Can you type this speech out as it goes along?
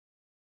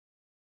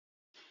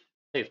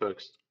Hey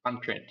folks, I'm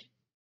Trent.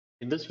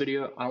 In this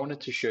video, I wanted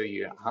to show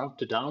you how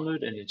to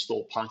download and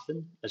install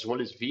Python as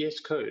well as VS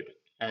Code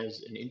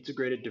as an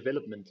integrated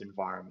development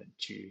environment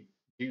to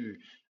do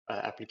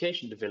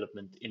application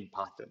development in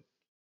Python.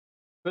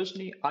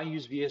 Personally, I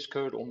use VS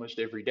Code almost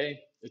every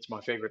day. It's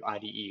my favorite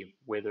IDE,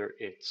 whether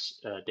it's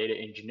data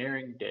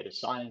engineering, data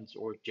science,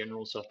 or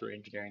general software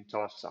engineering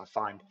tasks. I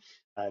find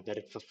that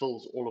it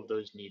fulfills all of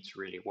those needs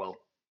really well.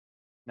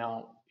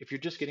 Now, if you're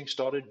just getting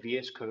started,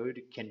 VS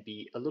Code can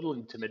be a little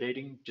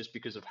intimidating just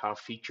because of how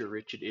feature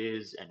rich it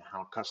is and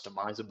how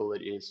customizable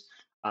it is.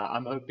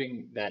 I'm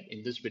hoping that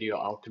in this video,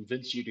 I'll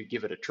convince you to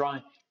give it a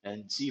try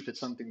and see if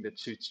it's something that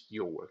suits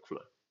your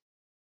workflow.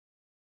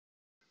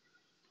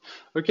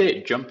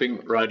 Okay,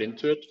 jumping right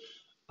into it,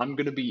 I'm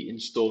going to be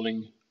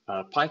installing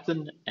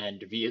Python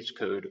and VS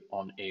Code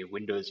on a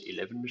Windows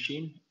 11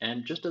 machine.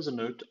 And just as a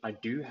note, I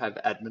do have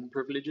admin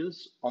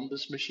privileges on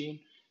this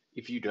machine.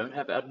 If you don't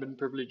have admin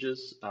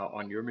privileges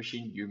on your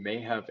machine, you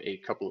may have a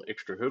couple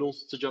extra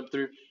hurdles to jump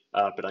through,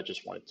 but I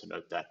just wanted to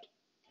note that.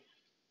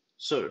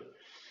 So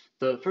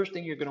the first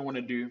thing you're going to want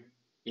to do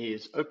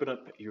is open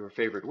up your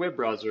favorite web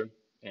browser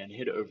and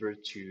head over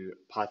to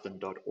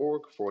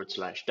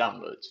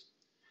python.org/downloads.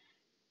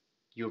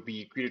 You'll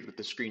be greeted with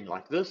a screen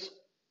like this.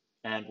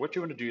 And what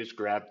you want to do is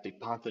grab the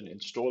Python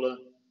installer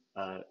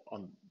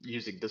on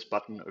using this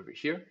button over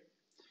here.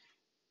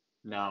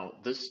 Now,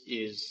 this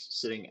is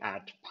sitting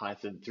at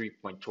Python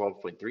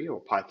 3.12.3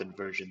 or Python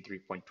version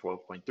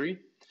 3.12.3.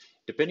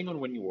 Depending on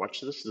when you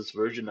watch this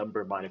version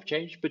number might have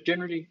changed, but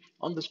generally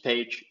on this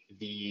page,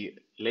 the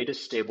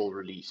latest stable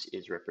release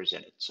is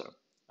represented. So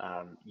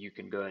you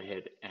can go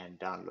ahead and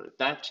download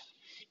that.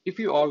 If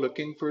you are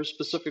looking for a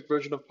specific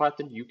version of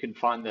Python, you can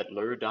find that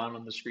lower down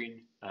on the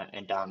screen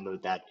and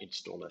download that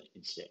installer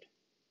instead.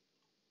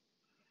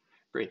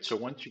 Great, so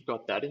once you've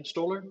got that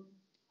installer,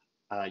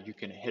 you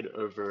can head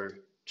over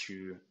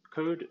to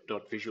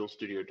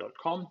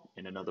code.visualstudio.com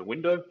in another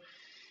window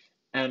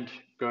and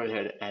go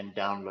ahead and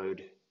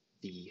download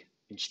the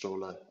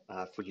installer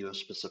for your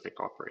specific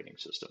operating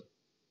system.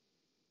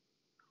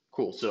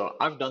 Cool, so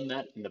I've done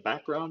that in the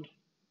background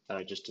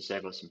just to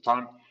save us some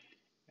time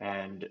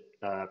and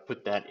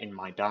put that in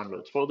my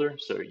downloads folder.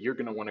 So you're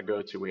going to want to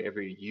go to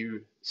wherever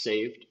you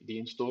saved the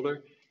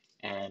installer.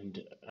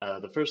 And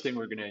the first thing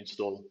we're going to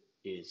install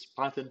is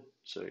Python.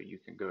 So you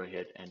can go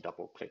ahead and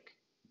double click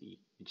the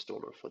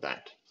installer for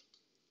that.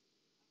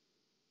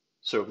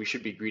 So we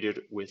should be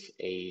greeted with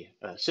a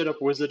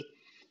setup wizard.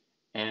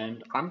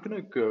 And I'm going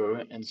to go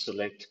and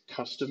select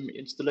custom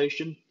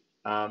installation.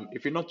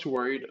 If you're not too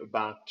worried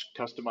about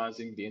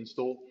customizing the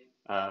install,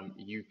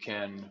 you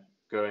can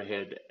go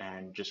ahead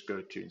and just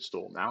go to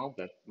install now.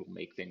 That will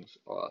make things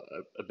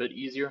a bit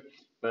easier,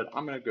 but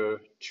I'm going to go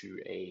to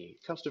a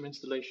custom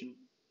installation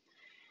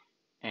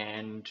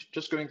and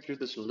just going through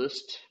this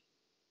list.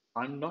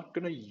 I'm not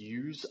going to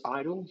use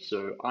idle.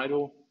 So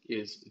idle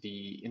is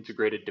the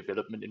integrated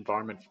development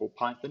environment for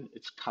Python.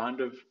 It's kind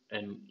of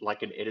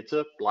like an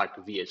editor, like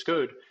VS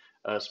Code,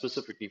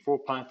 specifically for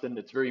Python.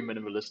 It's very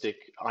minimalistic.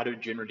 I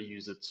don't generally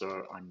use it,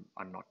 so I'm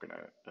not going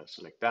to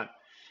select that.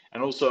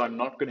 And also, I'm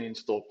not going to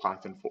install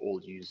Python for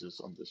all users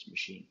on this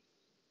machine.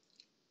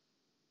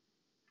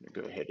 I'm going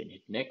to go ahead and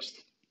hit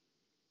next.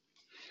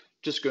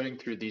 Just going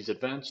through these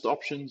advanced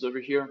options over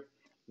here.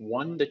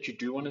 One that you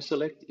do want to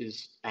select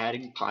is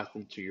adding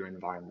Python to your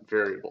environment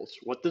variables.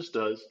 What this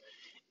does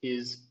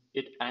is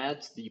it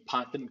adds the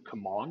Python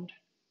command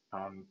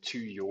to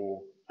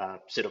your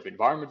set of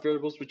environment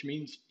variables, which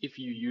means if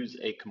you use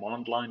a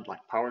command line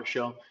like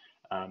PowerShell,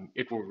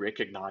 it will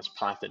recognize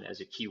Python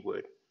as a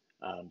keyword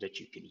that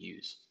you can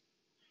use.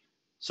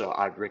 So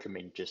I'd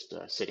recommend just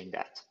setting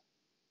that.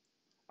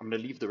 I'm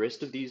going to leave the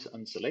rest of these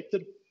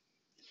unselected.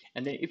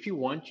 And then if you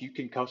want, you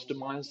can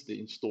customize the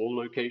install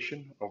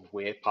location of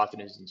where Python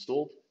is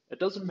installed. It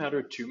doesn't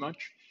matter too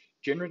much.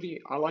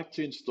 Generally, I like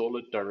to install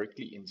it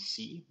directly in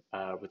C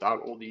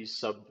without all these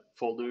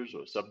subfolders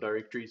or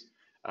subdirectories,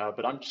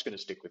 but I'm just going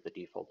to stick with the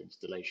default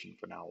installation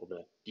for now, or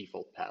the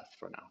default path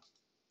for now.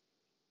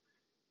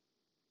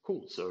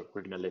 Cool, so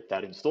we're going to let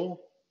that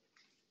install.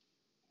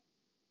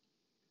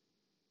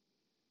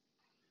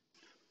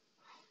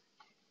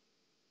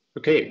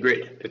 Okay,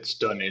 great. It's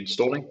done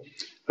installing.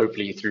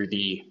 Hopefully through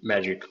the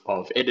magic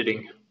of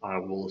editing, I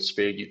will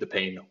spare you the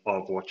pain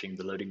of watching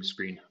the loading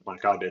screen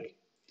like I did.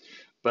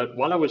 But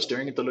while I was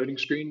staring at the loading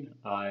screen,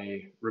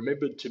 I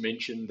remembered to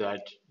mention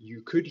that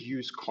you could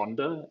use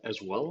Conda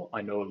as well.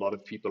 I know a lot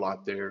of people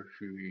out there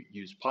who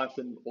use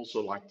Python also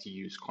like to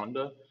use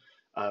Conda.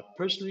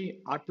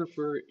 Personally, I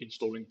prefer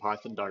installing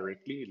Python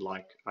directly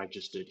like I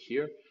just did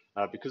here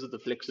because of the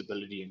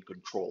flexibility and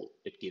control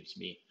it gives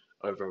me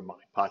over my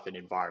Python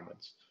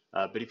environments.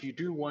 But if you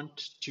do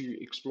want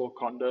to explore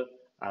Conda,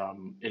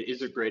 it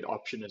is a great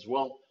option as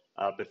well.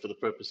 But for the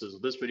purposes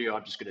of this video,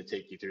 I'm just going to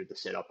take you through the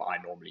setup I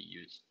normally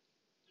use.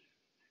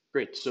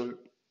 Great, so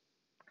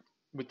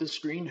with the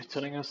screen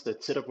telling us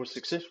that setup was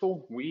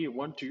successful, we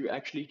want to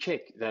actually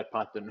check that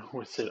Python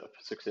was set up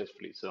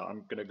successfully. So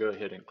I'm going to go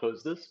ahead and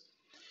close this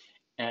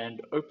and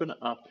open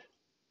up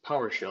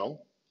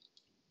PowerShell.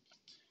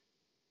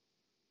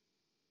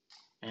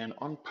 And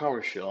on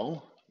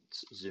PowerShell,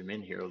 let's zoom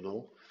in here a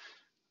little.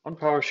 On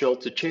PowerShell,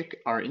 to check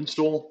our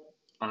install,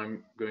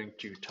 I'm going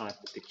to type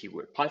the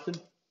keyword Python,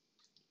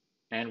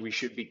 and we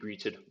should be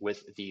greeted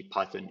with the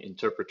Python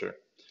interpreter.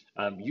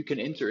 You can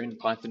enter in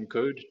Python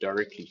code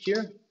directly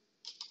here.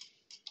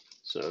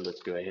 So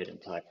let's go ahead and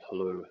type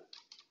hello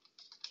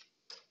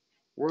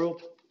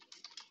world,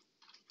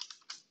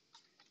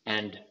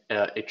 and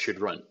it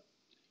should run.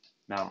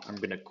 Now I'm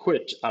going to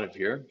quit out of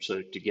here.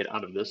 So to get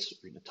out of this,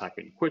 we're going to type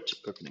in quit,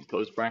 open and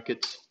close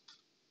brackets.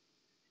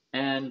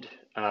 And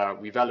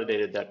we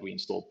validated that we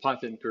installed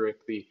Python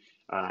correctly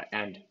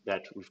and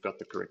that we've got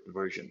the correct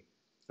version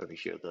over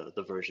here,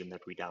 the version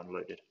that we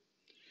downloaded.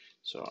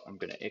 So I'm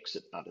going to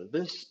exit out of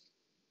this.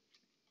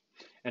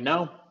 And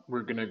now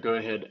we're going to go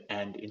ahead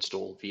and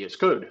install VS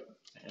Code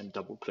and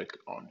double click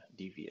on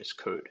the VS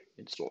Code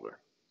installer.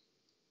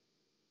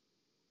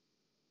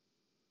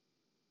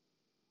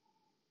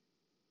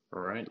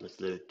 All right, let's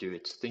let it do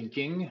its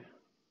thinking.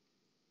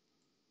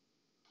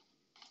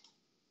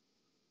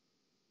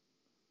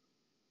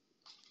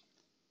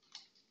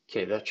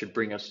 Okay, that should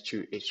bring us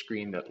to a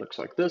screen that looks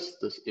like this.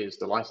 This is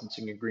the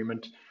licensing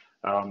agreement.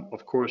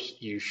 Of course,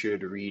 you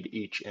should read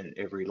each and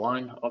every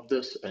line of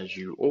this, as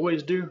you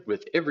always do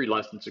with every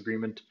license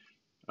agreement.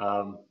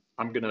 I'm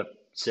going to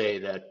say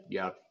that,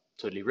 yeah, I've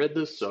totally read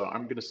this, so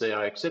I'm going to say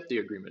I accept the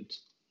agreement.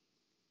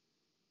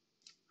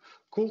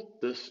 Cool,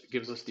 this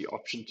gives us the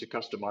option to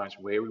customize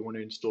where we want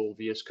to install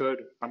VS Code.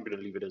 I'm going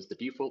to leave it as the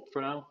default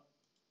for now.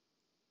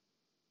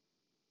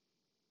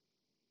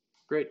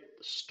 Great,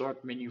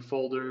 start menu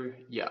folder.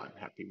 Yeah, I'm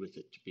happy with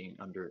it being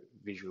under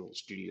Visual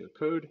Studio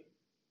Code.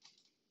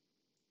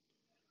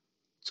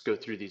 Let's go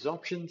through these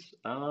options.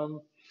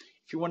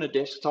 If you want a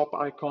desktop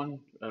icon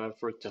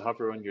for it to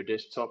hover on your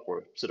desktop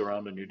or sit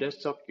around on your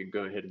desktop, you can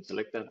go ahead and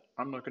select that.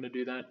 I'm not going to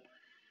do that,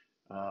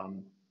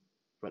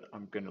 but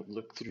I'm going to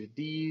look through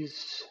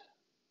these.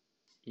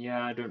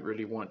 Yeah, I don't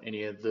really want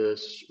any of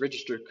this.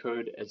 Register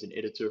code as an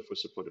editor for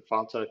supported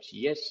file types,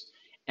 yes,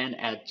 and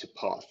add to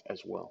path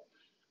as well.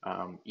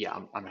 Yeah,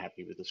 I'm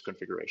happy with this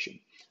configuration.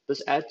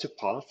 This add to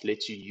path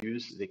lets you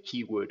use the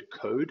keyword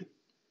code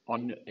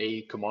on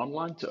a command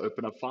line to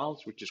open up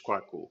files, which is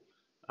quite cool.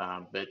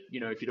 But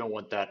if you don't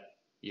want that,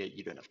 yeah,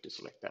 you don't have to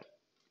select that.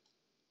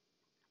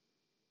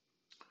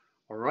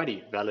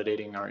 Alrighty,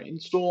 validating our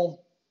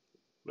install.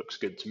 Looks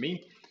good to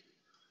me.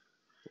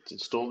 Let's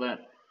install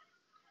that.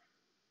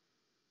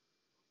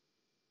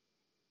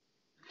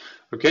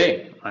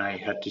 Okay, I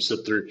had to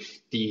sit through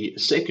the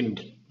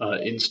second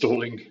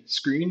installing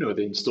screen, or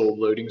the install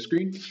loading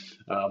screen,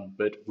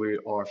 but we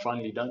are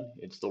finally done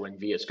installing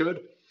VS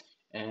Code,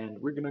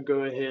 and we're going to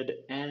go ahead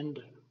and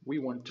we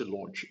want to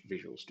launch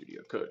Visual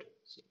Studio Code.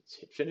 So let's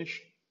hit finish.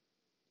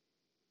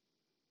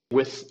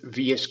 With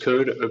VS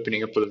Code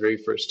opening up for the very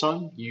first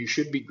time, you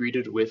should be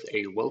greeted with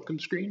a welcome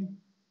screen.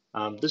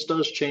 This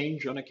does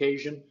change on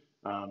occasion,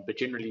 but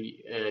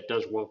generally it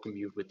does welcome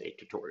you with a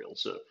tutorial.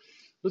 So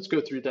let's go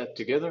through that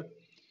together.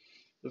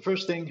 The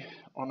first thing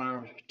on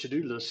our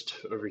to-do list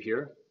over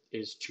here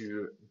is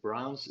to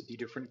browse the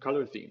different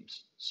color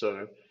themes.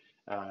 So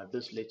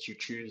this lets you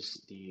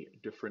choose the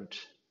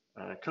different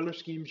color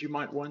schemes you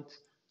might want.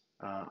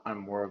 I'm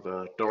more of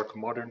a dark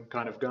modern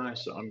kind of guy,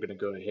 so I'm going to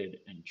go ahead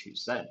and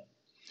choose that.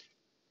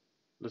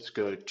 Let's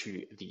go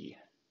to the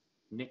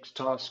next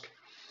task,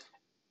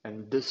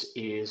 and this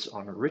is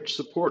on rich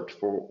support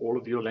for all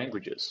of your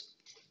languages.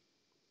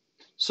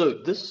 So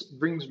this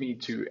brings me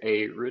to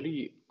a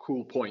really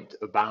cool point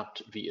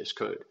about VS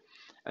Code,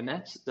 and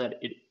that's that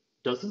it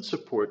doesn't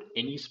support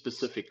any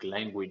specific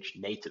language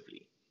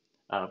natively.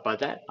 By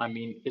that, I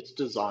mean it's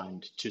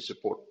designed to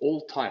support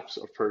all types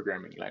of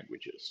programming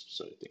languages.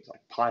 So things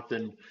like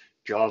Python,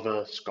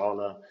 Java,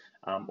 Scala,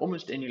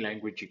 almost any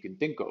language you can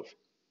think of.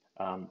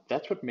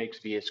 That's what makes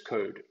VS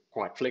Code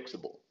quite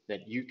flexible,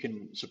 that you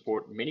can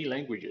support many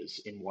languages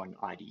in one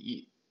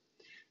IDE.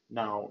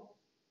 Now,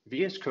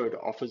 VS Code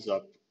offers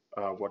up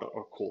what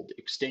are called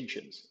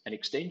extensions, and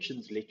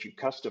extensions let you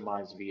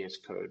customize VS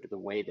Code the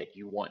way that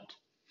you want.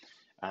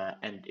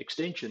 And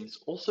extensions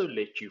also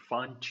let you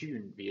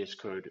fine-tune VS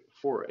Code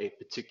for a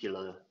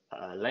particular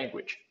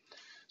language.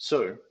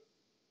 So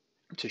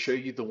to show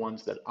you the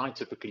ones that I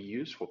typically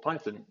use for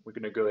Python, we're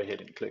going to go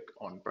ahead and click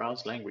on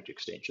Browse Language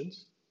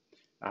Extensions.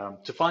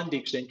 To find the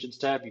Extensions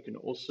tab, you can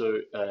also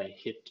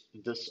hit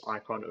this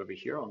icon over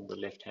here on the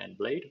left-hand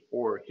blade,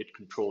 or hit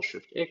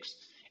Control-Shift-X,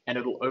 and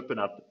it'll open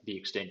up the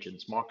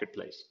Extensions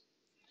Marketplace.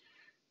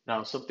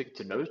 Now, something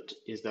to note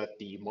is that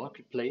the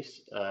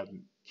Marketplace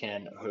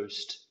can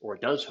host, or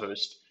does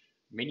host,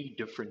 many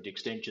different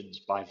extensions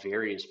by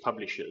various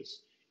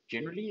publishers.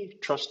 Generally,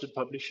 trusted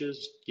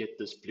publishers get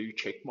this blue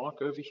check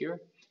mark over here,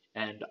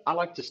 and I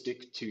like to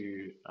stick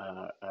to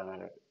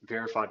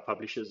verified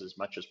publishers as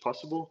much as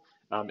possible,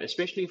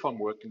 especially if I'm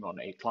working on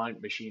a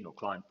client machine or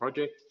client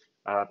project,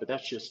 but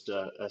that's just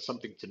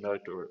something to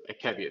note, or a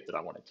caveat that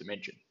I wanted to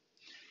mention.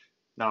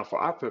 Now, for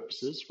our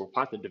purposes, for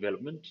Python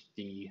development,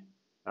 the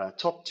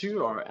top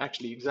two are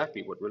actually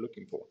exactly what we're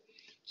looking for.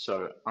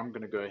 So I'm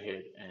going to go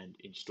ahead and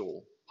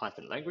install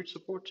Python language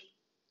support.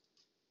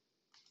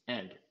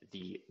 and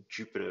the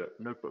Jupyter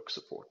Notebook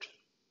support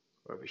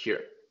over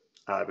here.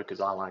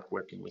 Because I like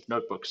working with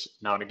notebooks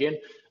now and again.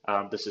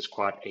 This is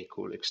quite a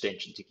cool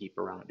extension to keep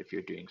around if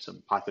you're doing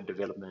some Python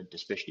development,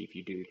 especially if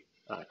you do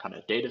kind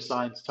of data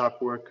science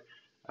type work.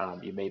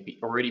 You may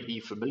already be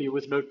familiar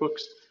with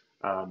notebooks.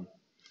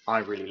 I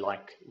really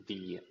like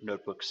the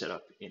notebook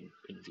setup in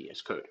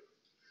VS Code.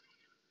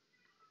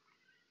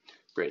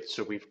 Great,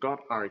 so we've got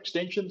our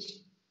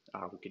extensions.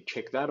 We can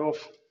check that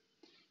off.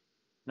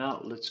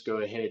 Now let's go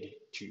ahead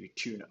to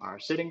tune our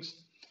settings.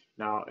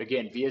 Now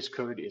again, VS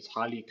Code is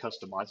highly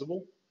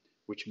customizable,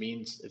 which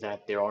means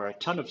that there are a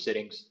ton of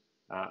settings.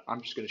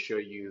 I'm just going to show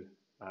you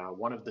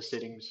one of the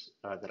settings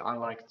that I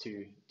like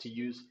to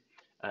use,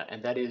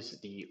 and that is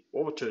the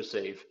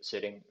autosave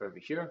setting over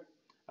here.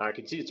 I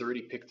can see it's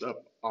already picked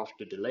up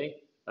after delay.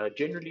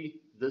 Generally,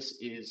 this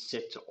is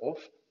set to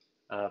off,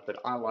 but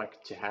I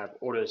like to have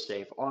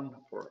autosave on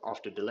or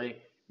after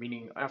delay,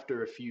 meaning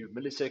after a few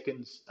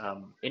milliseconds,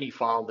 any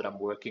file that I'm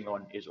working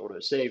on is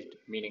auto-saved,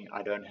 meaning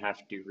I don't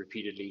have to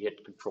repeatedly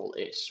hit Control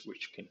S,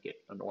 which can get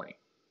annoying.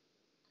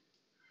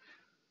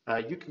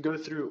 You can go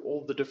through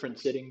all the different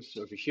settings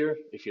over here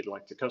if you'd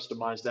like to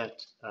customize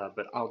that,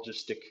 but I'll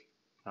just stick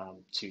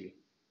to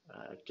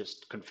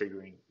just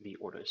configuring the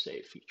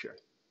autosave feature.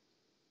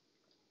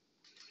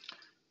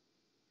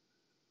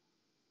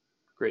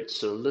 Great,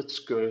 so let's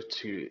go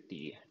to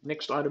the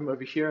next item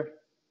over here.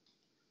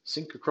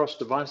 Sync across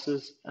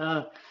devices.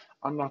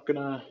 I'm not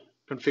gonna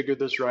configure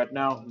this right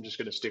now. I'm just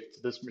gonna stick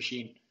to this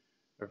machine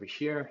over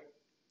here.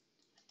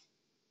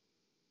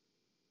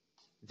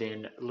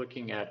 Then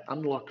looking at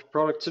unlock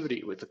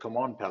productivity with the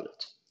command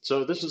palette.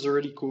 So this is a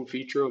really cool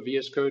feature of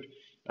VS Code.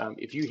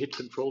 If you hit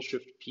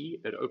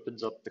Control-Shift-P, it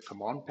opens up the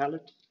command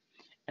palette,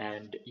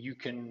 and you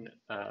can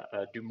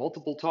do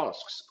multiple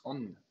tasks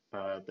on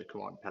the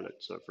command palette.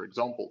 So for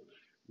example,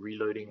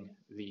 reloading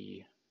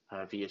the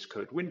VS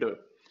Code window.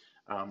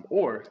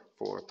 Or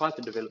for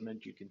Python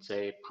development, you can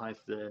say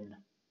Python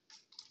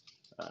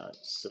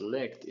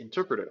select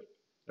interpreter.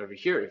 Over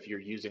here, if you're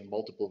using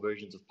multiple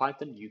versions of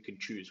Python, you can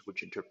choose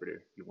which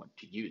interpreter you want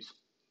to use.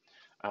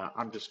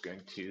 I'm just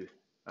going to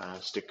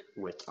stick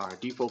with our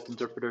default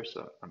interpreter,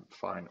 so I'm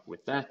fine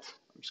with that.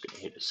 I'm just going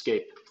to hit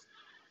escape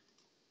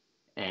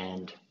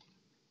and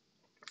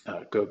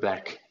go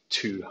back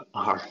to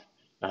our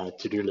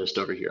to-do list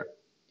over here.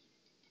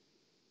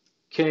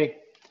 Okay.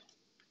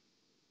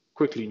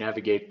 Quickly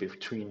navigate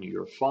between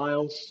your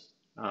files.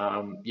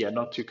 Yeah,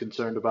 not too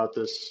concerned about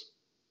this.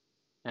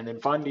 And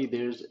then finally,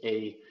 there's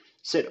a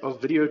set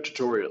of video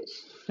tutorials,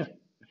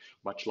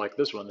 much like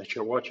this one that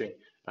you're watching,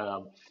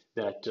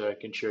 that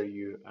can show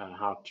you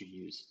how to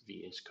use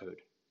VS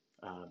Code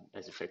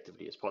as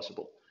effectively as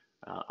possible.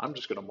 I'm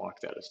just going to mark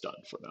that as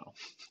done for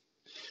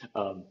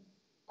now.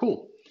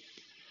 Cool.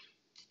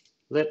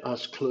 Let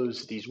us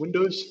close these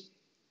windows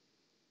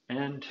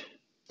and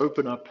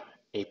open up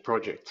a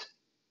project.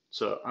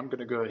 So I'm going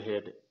to go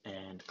ahead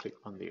and click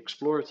on the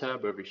Explorer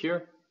tab over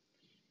here,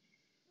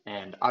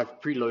 and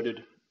I've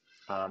preloaded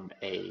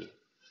a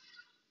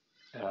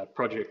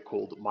project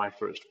called My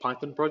First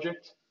Python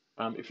Project.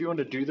 If you want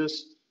to do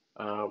this,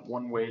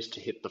 one way is to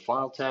hit the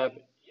File tab,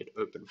 hit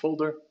Open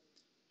Folder,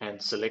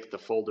 and select the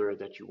folder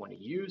that you want to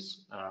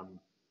use.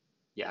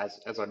 Yeah,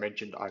 as I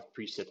mentioned, I've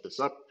preset this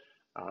up.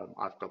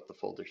 I've got the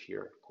folder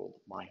here called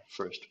My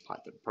First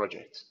Python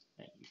Project,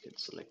 and you can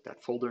select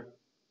that folder.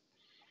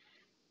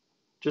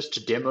 Just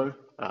to demo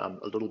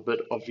a little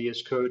bit of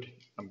VS Code,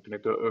 I'm going to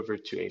go over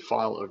to a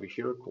file over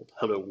here called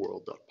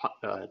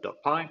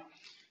hello-world.py,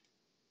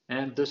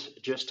 and this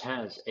just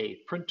has a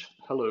print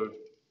hello,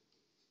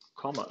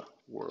 comma,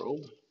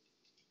 world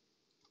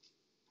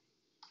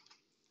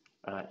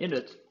in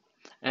it.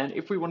 And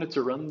if we wanted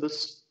to run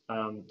this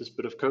this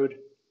bit of code,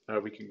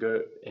 we can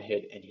go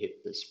ahead and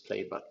hit this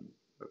play button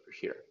over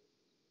here.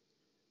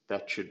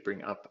 That should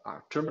bring up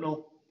our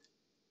terminal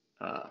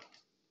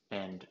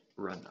and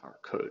run our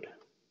code.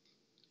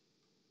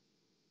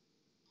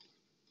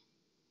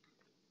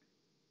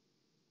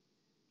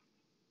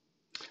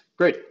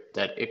 Great,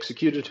 that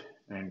executed,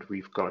 and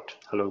we've got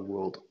hello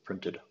world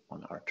printed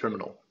on our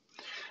terminal.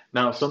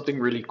 Now, something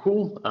really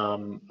cool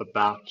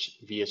about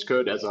VS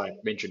Code, as I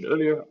mentioned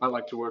earlier, I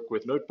like to work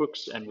with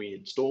notebooks, and we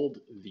installed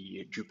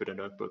the Jupyter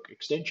Notebook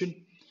extension.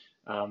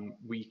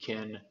 We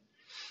can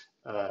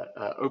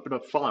open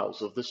up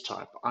files of this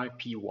type,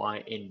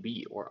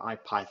 IPYNB or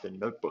IPython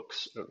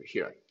notebooks over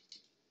here.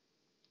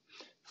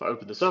 If I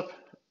open this up,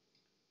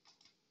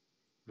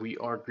 we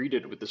are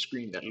greeted with a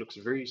screen that looks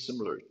very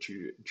similar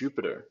to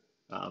Jupyter,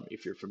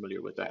 if you're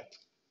familiar with that.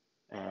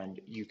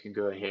 And you can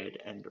go ahead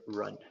and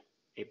run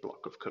a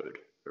block of code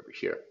over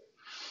here.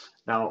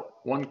 Now,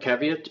 one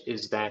caveat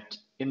is that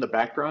in the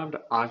background,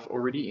 I've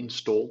already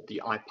installed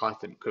the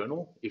IPython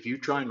kernel. If you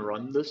try and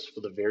run this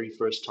for the very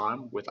first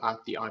time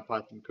without the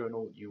IPython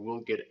kernel, you will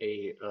get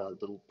a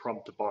little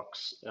prompt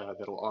box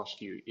that'll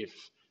ask you if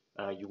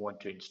you want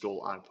to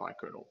install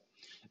IPyKernel.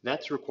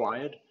 That's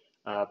required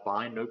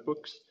by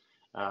notebooks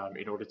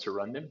in order to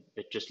run them.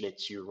 It just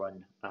lets you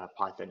run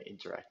Python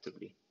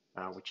interactively,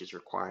 which is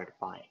required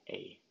by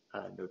a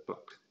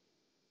notebook.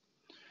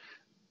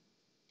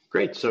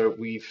 Great, so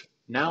we've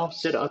now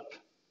set up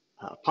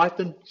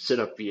Python, set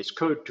up VS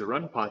Code to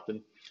run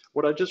Python.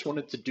 What I just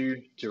wanted to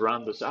do to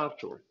round this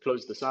out or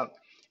close this out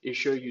is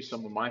show you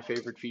some of my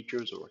favorite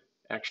features, or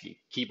actually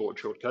keyboard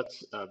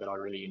shortcuts that I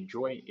really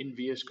enjoy in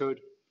VS Code.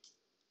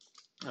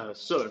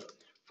 So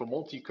for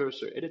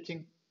multi-cursor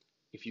editing,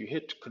 if you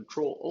hit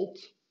Control-Alt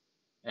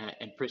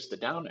and press the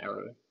down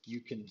arrow, you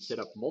can set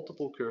up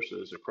multiple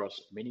cursors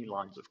across many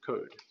lines of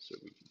code. So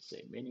we can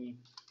say many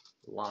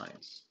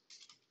lines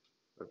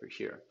over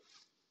here,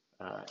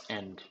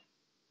 and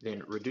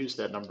then reduce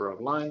that number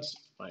of lines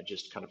by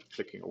just kind of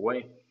clicking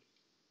away.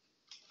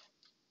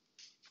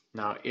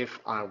 Now, if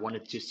I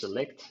wanted to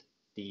select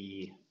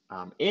the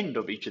end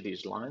of each of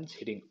these lines,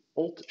 hitting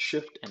Alt,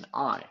 Shift, and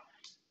I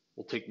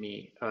will take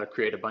me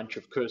create a bunch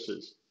of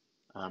cursors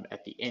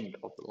at the end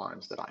of the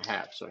lines that I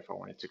have. So if I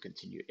wanted to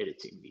continue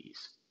editing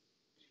these.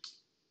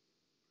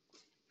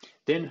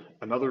 Then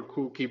another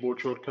cool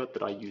keyboard shortcut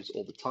that I use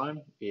all the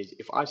time is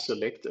if I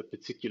select a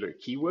particular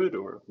keyword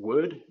or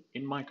word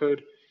in my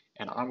code,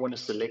 and I want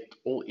to select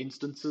all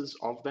instances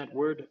of that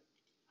word,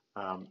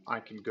 I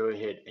can go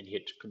ahead and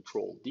hit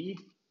Control D,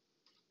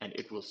 and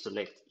it will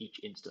select each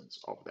instance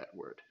of that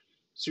word.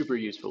 Super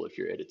useful if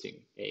you're editing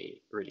a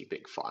really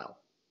big file.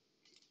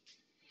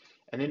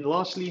 And then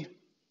lastly,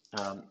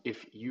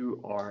 if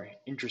you are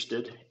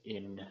interested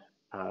in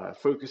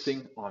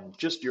focusing on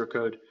just your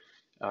code,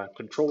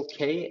 Control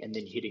K and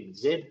then hitting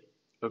Z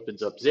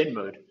opens up Zen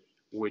mode,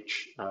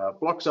 which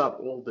blocks out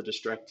all the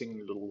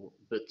distracting little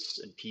bits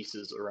and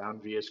pieces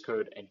around VS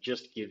Code and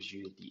just gives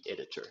you the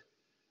editor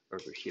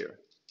over here,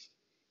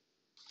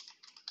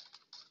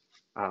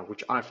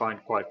 which I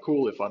find quite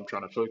cool if I'm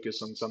trying to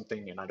focus on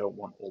something and I don't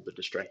want all the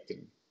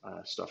distracting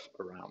stuff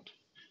around.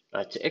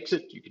 To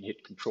exit, you can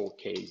hit Control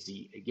K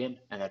Z again,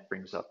 and that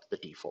brings up the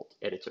default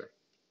editor.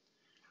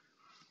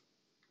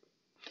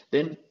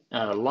 Then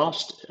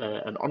last,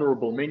 an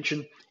honorable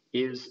mention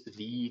is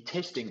the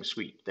testing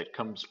suite that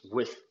comes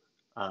with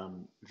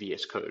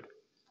VS Code.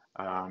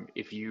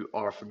 If you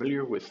are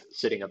familiar with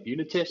setting up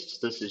unit tests,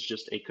 this is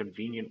just a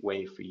convenient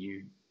way for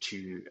you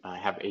to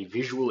have a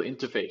visual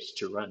interface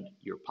to run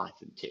your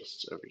Python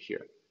tests over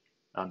here.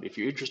 If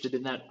you're interested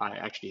in that, I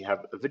actually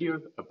have a video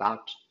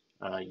about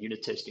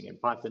unit testing in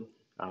Python,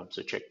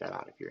 so check that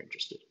out if you're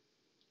interested.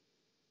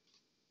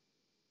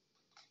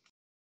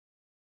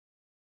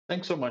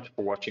 Thanks so much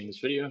for watching this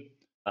video.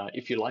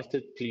 If you liked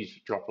it, please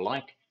drop a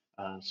like,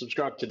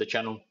 subscribe to the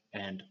channel,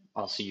 and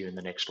I'll see you in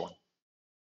the next one.